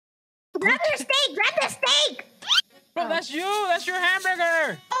Grab the steak! Grab the steak! Bro, that's you! That's your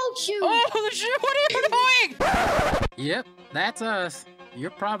hamburger! Oh, shoot! Oh, shoot! What are you doing? Yep, that's us.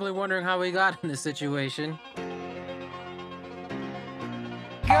 You're probably wondering how we got in this situation.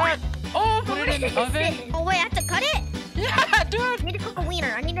 God! Oh, put it in the oven! Oh, wait, I have to cut it? Yeah, dude! I need to cook a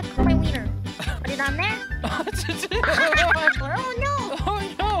wiener. I need to cook my wiener. Put it on there. Oh, no! Oh,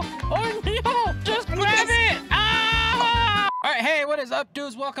 no! Oh, no! Just grab it! Ah! Alright, hey, what is up,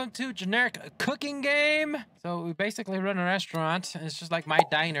 dudes? Welcome to Generic Cooking Game. So, we basically run a restaurant. It's just like My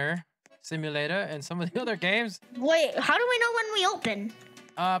Diner Simulator and some of the other games. Wait, how do we know when we open?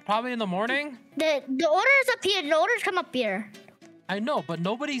 Probably in the morning. The order's up here. The orders come up here. I know, but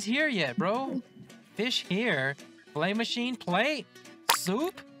nobody's here yet, bro. Fish here. Play machine, plate,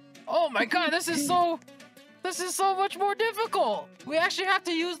 soup. Oh my god, this is so much more difficult. We actually have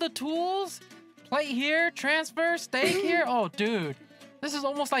to use the tools. Plate here, transfer, steak here. Oh, dude, this is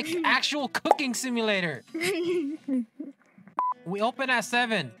almost like actual cooking simulator. We open at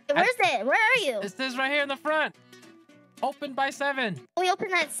 7. Where's it? Where are you? It says right here in the front. Open by 7. We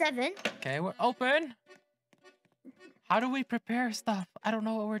open at 7. Okay, we're open. How do we prepare stuff? I don't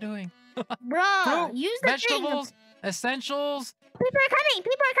know what we're doing. Bro, Fruit, use the vegetables, thing. essentials. People are coming.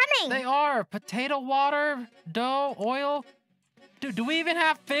 People are coming. They are. Potato water, dough, oil. Dude, do we even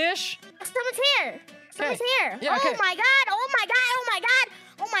have fish? Someone's here. Someone's here. Yeah, oh my god. Oh my god. Oh my god.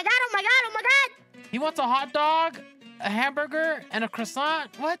 Oh my god. Oh my god. Oh my god. He wants a hot dog, a hamburger, and a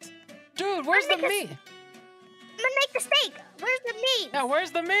croissant. What? Dude, where's the meat? I'm gonna make the steak. Where's the meat? Yeah, where's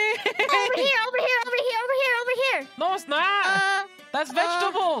the meat? Over here, over here, over here, over here, over here. No, it's not. That's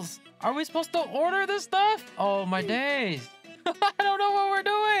vegetables. Are we supposed to order this stuff? Oh, my days. I don't know what we're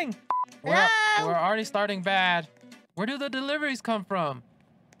doing. We're already starting bad. Where do the deliveries come from?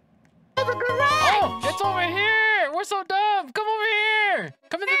 The garage. Oh, it's over here. We're so dumb. Come over here.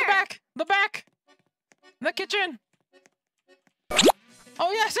 Come into the back. The back. In the kitchen.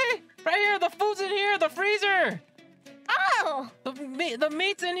 Oh, yeah, see? Right here. The food's in here. The freezer. Oh. The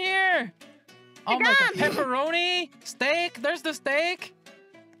meat's in here. Oh, my God. Pepperoni. Steak. There's the steak.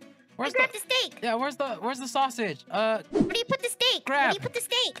 Where's the steak? Yeah, where's the sausage? Where do you put the steak? Grab. Where do you put the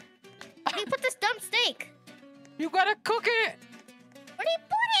steak? Where do you put this dumb steak? You gotta cook it. Where do you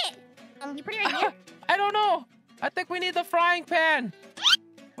put it? You put it right here? I don't know. I think we need the frying pan.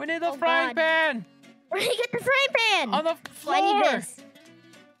 We need the frying pan. Where do you get the frying pan? On the floor. I need this.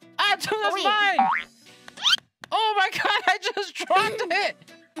 Ah, dude, that's mine. Oh my god, I just dropped it.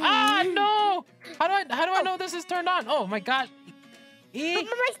 Ah, no. How do I know this is turned on? Oh my god. Put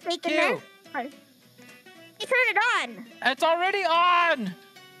my steak in there. You turn it on. It's already on.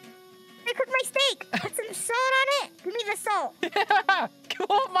 I cooked my steak. Put some salt on it. Give me the salt. Yeah.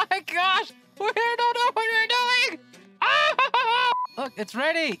 Oh my gosh. We don't know what we're doing. Ah! Look, it's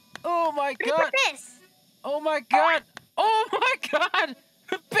ready. Oh my god. Put this. Oh my god. Oh my god.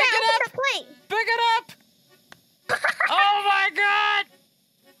 Pick it up. Plate. Pick it up. Oh my god.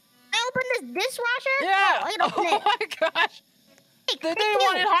 I opened this dishwasher? Yeah. I opened it. Oh my gosh. They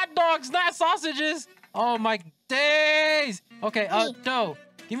wanted hot dogs, not sausages. Oh my days. Okay, dough.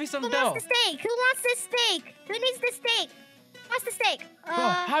 Give me some dough. Who wants the steak? Who wants this steak? Who needs the steak? Who wants the steak? Bro,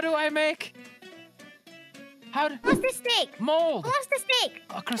 how do I make? Who wants the steak? Mold. Who wants the steak?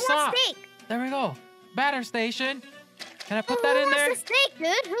 A croissant. Who wants steak? There we go. Batter station. Can I put that in there? Who wants the steak,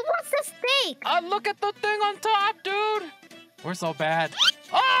 dude? Who wants the steak? Look at the thing on top, dude. We're so bad.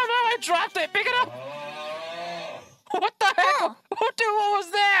 Oh, no, I dropped it. Pick it up. What the heck? Oh, dude, what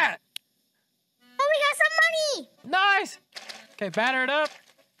was that? Oh, we got some money. Nice. Okay, batter it up.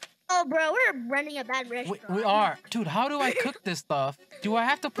 Oh, bro, we're running a bad restaurant. We are. Dude, how do I cook this stuff? Do I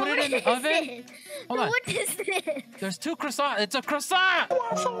have to put it in the oven? Hold on. What is this? There's 2 croissants. It's a croissant.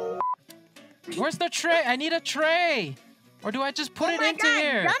 Where's the tray? I need a tray. Or do I just put it into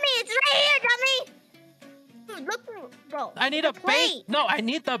here? Dummy, it's right here, dummy. Dude, look, bro. I need a bake. No, I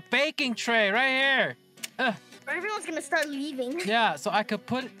need the baking tray right here. Everyone's gonna start leaving. Yeah, so I could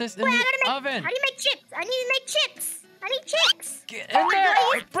put this in the oven. How do you make chips? I need to make chips. I need chips. Get in there,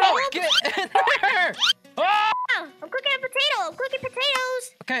 bro. Get in there. Oh! I'm cooking a potato. I'm cooking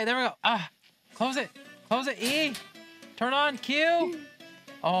potatoes. Okay, there we go. Close it. Close it. E. Turn on Q.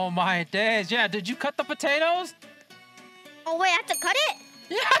 Oh my days. Yeah, did you cut the potatoes? Oh wait, I have to cut it?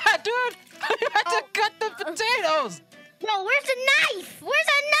 Yeah, dude. You have to cut the potatoes. Bro, where's the knife? Where's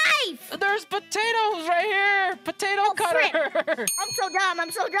the knife? There's potatoes right here. Potato cutter. I'm so dumb. I'm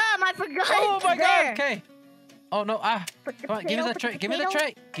so dumb. I forgot. Oh my god. Okay. Oh no. Come on, give me the tray. Give me the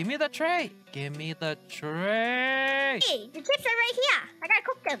tray. Give me the tray. Give me the tray. Hey, the chips are right here. I gotta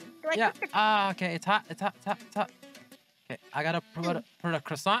cook them. Do I cook them? Okay. It's hot. It's hot. It's hot. It's hot. Okay, I gotta put a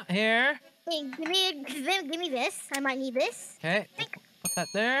croissant here. Hey, give me this. I might need this. Okay, put that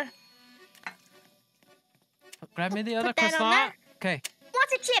there. Grab me the other Put that on croissant. there. Okay. Who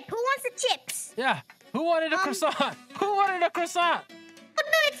wants a chip? Who wants the chips? Yeah. Who wanted a croissant? Who wanted a croissant? What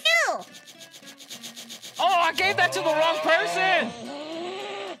did it do? Oh, I gave that to the wrong person.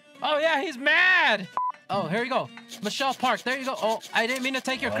 Oh, yeah, he's mad. Oh, here you go. Michelle Park. There you go. Oh, I didn't mean to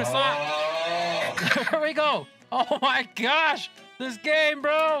take your croissant. Here we go. Oh, my gosh. This game,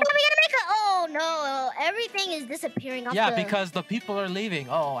 bro. Oh, we gotta make a... Oh, no. Everything is disappearing off Yeah, the... because the people are leaving.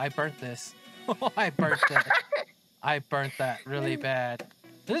 Oh, I burnt this. Oh, I burnt it. I burnt that really bad.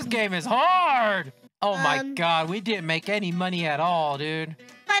 This game is hard. Oh, my God. We didn't make any money at all, dude.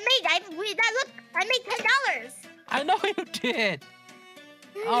 I made $10. I know you did.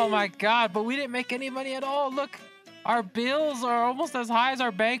 Oh my God, but we didn't make any money at all. Look, our bills are almost as high as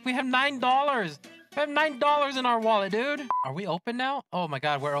our bank. We have $9. We have $9 in our wallet, dude. Are we open now? Oh my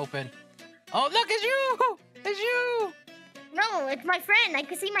God, we're open. Oh, look, it's you. It's you. No, it's my friend. I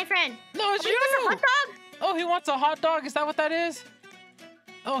can see my friend. No, it's you. He wants a hot dog? Oh, he wants a hot dog. Is that what that is?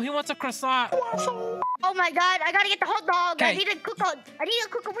 Oh, he wants a croissant. Oh my God, I gotta get the hot dog. Okay. I need to cook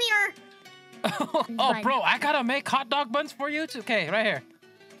a wiener. Oh, bro, I gotta make hot dog buns for you too. Okay, right here.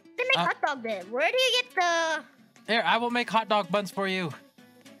 They make hot dog then. Where do you get the... Here, I will make hot dog buns for you.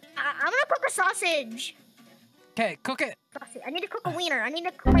 I'm gonna cook a sausage. Okay, cook it. Sausage. I need to cook a wiener. I need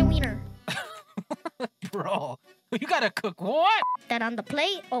to cook my wiener. Bro, you gotta cook what? Put that on the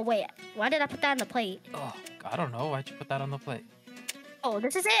plate? Oh, wait. Why did I put that on the plate? Oh, I don't know. Why'd you put that on the plate? Oh,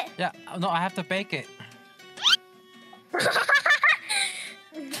 this is it? Yeah, no, I have to bake it.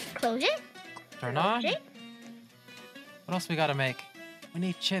 Close it. Turn on. What else we gotta make? We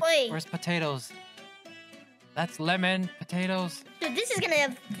need chips. Wait. Where's potatoes? That's lemon, potatoes. Dude,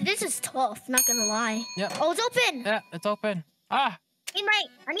 this is tough, not gonna lie. Yep. Oh, it's open. Yeah, it's open. Ah. I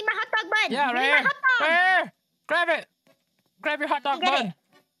need my hot dog bun. Yeah, I right need here. my hot dog. Right here. Grab it. Grab your hot dog bun.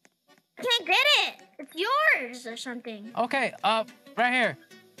 I can't get it. It's yours or something. Okay, right here.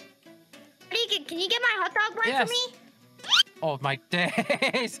 Can you get my hot dog bun for me? Oh, my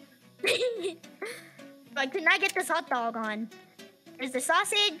days. I could not get this hot dog on. There's the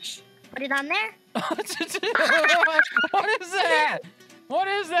sausage. Put it on there. What is that? What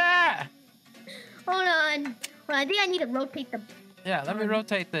is that? Hold on. Well, I think I need to rotate the... Yeah, let me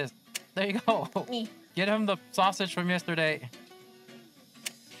rotate this. There you go. Get him the sausage from yesterday.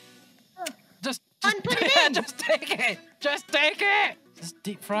 Just put it in. Just take it. Just take it. This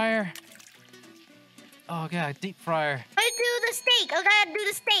deep fryer. Oh, yeah, deep fryer. I do the steak. I gotta do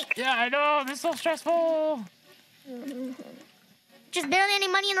the steak. Yeah, I know. This is so stressful. Just barely any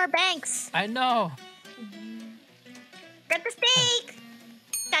money in our banks. I know. Got the steak.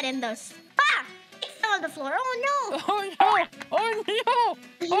 Got in those. Ah! It fell on the floor. Oh, no. Oh, no. Oh, no.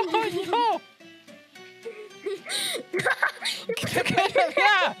 Oh, no. Pick it up.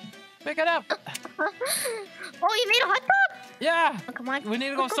 Yeah. Pick it up. Oh, you made a hot dog? Yeah. Oh, come on. We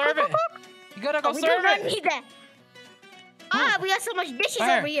need to go serve it. You gotta go we serve do not it. need that. We got so much dishes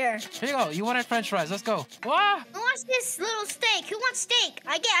over here. Here you go. You wanted French fries. Let's go. Wah! Who wants this little steak? Who wants steak?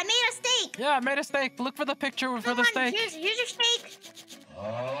 I made a steak. Yeah, I made a steak. Look for the picture for the steak. Here's your steak.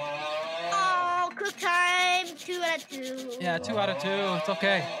 Oh, cook time. 2 out of 2. Yeah, 2 out of 2. It's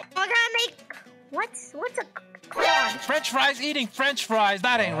okay. I gotta make... What's a cod? French fries eating French fries.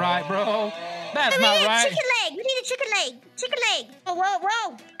 That ain't right, bro. That's We not need right. a chicken leg. We need a chicken leg. Chicken leg. Oh,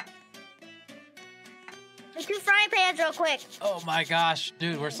 whoa. Make 2 frying pans real quick. Oh my gosh,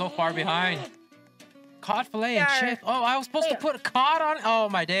 dude, we're so far behind. Cod fillet and chips. Oh, I was supposed to put a cod on it. Oh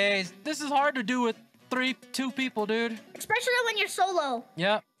my days. This is hard to do with 2 people, dude. Especially when you're solo.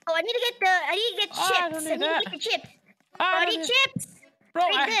 Yep. Oh, I need to get chips. I don't need I need that. to get the chips. I I need chips. Bro,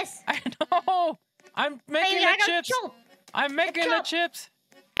 Make this. I know. I'm making Baby, I the got chips. choke. I'm making the choke. chips.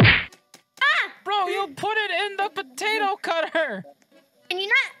 Ah! Bro, you put it in the potato cutter. Can you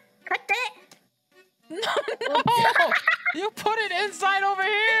not cut that? No. You put it inside over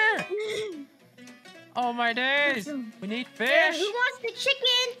here. Oh my days. We need fish. Who wants the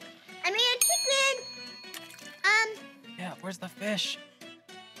chicken? I made a chicken. Yeah, where's the fish?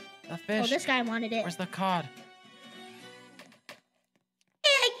 The fish. Oh, this guy wanted it. Where's the cod? Hey,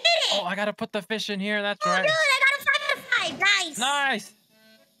 I did it. Oh, I gotta put the fish in here. That's Oh, right. dude, I got a 5 out of 5. Nice. Nice.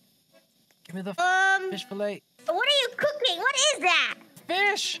 Give me the fish fillet. What are you cooking? What is that?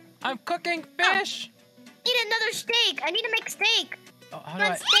 Fish. I'm cooking fish. Need another steak. I need to make steak. Oh, how do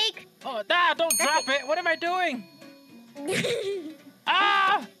I? Steak. Oh, don't drop it. What am I doing?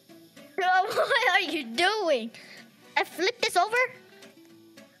 Ah! What are you doing? I flip this over?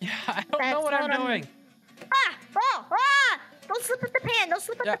 Yeah, I don't know what I'm doing. Ah! Oh, ah! Don't slip up the pan. Don't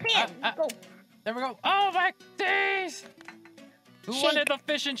slip up the pan. Go. There we go. Oh my days! Who Shake. wanted the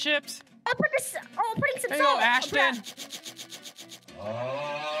fish and chips? I'll put this. Oh, I'm putting some There you salt. go, Ashton.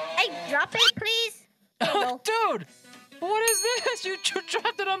 Hey, drop it, please. There you go. Dude, what is this? You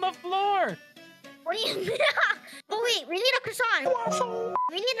dropped it on the floor. What do you mean? Oh wait, we need a croissant.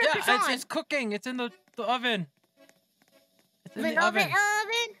 We need a croissant. It's cooking. It's in the oven. It's in the oven.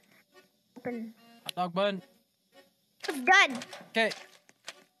 oven. Open. Hot dog bun. It's done. Okay.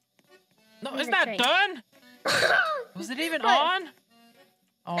 No, it's Give me not the tray. done. Was it even What? on?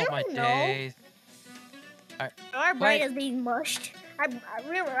 Oh I my don't know. days. Our brain Wait. is being mushed.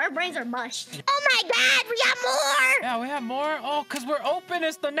 Our brains are mushed. Oh my god, we got more! Yeah, we have more. Oh, cause we're open.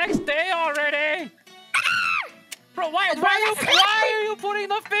 It's the next day already. Bro, why are you putting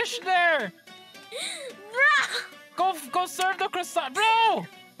the fish there? Bro! Go serve the croissant, bro.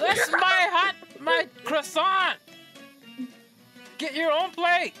 That's my croissant. Get your own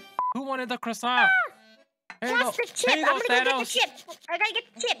plate. Who wanted the croissant? Here you go. What's the chip? Here you go, I'm gonna go get the Thanos. chip. I gotta get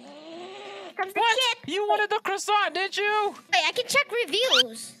the chip. Comes the What? chip. You wanted the croissant, didn't you? Wait, I can check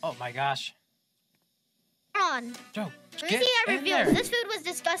reviews. Oh my gosh. Hold on. Joe, Let me get see our in reviews. there. This food was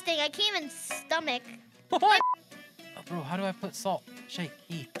disgusting. I can't even stomach. What? Oh, bro, how do I put salt? Shake,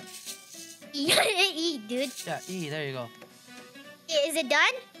 E. Eat, dude. Yeah, E, there you go. Is it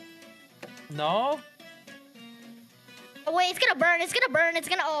done? No? Oh wait, it's gonna burn. It's gonna burn. It's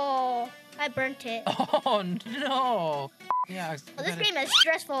gonna. Oh, I burnt it. Oh no. Yeah. Oh, this game is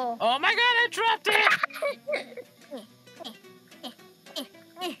stressful. Oh my god, I dropped it!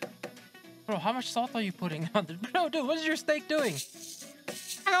 Bro, how much salt are you putting on this? Bro, dude, what is your steak doing?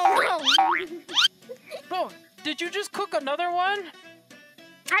 I don't know. Bro, did you just cook another one?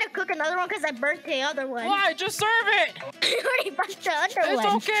 I had to cook another one because I burnt the other one. Why? Just serve it! I already burnt the other It's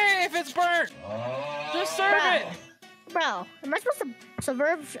one. okay if it's burnt. Just serve it. Bro, am I supposed to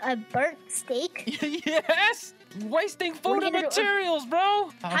serve a burnt steak? Yes! Wasting food and materials, bro!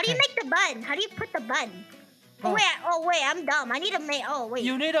 How do you make the bun? How do you put the bun? Bro. Oh wait, I'm dumb. I need to make. Oh wait.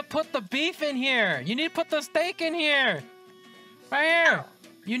 You need to put the beef in here. You need to put the steak in here. Right here.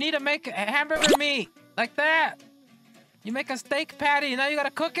 You need to make a hamburger meat. Like that. You make a steak patty. Now you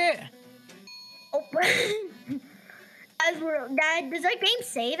gotta cook it. Oh, Dad, does that game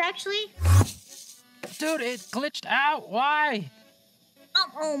save actually? Dude, it glitched out. Why?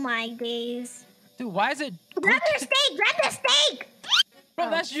 Oh my days. Dude, why is it... Grab the steak! Grab the steak! Bro,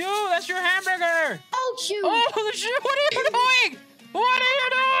 that's you! That's your hamburger! Oh, shoot! Oh, shoot! What are you doing? What are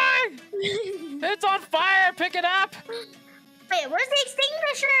you doing? It's on fire! Pick it up! Wait, where's the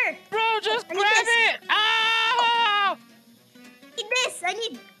extinguisher? Bro, just grab it! Ah! Need this! I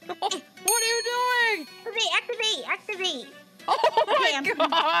need... What are you doing? Activate! Oh my Okay,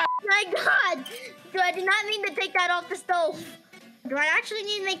 god! My god! Dude, I did not mean to take that off the stove. Do I actually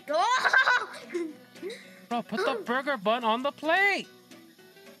need to make... Oh! Bro, put the burger bun on the plate!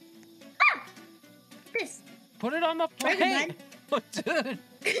 Ah! This. Put it on the Burger plate! Oh, dude!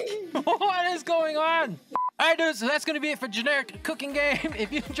 What is going on? Alright, dude, so that's gonna be it for Generic Cooking Game.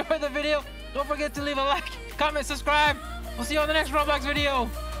 If you enjoyed the video, don't forget to leave a like, comment, subscribe. We'll see you on the next Roblox video.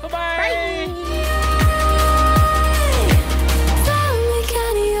 Bye-bye! Bye!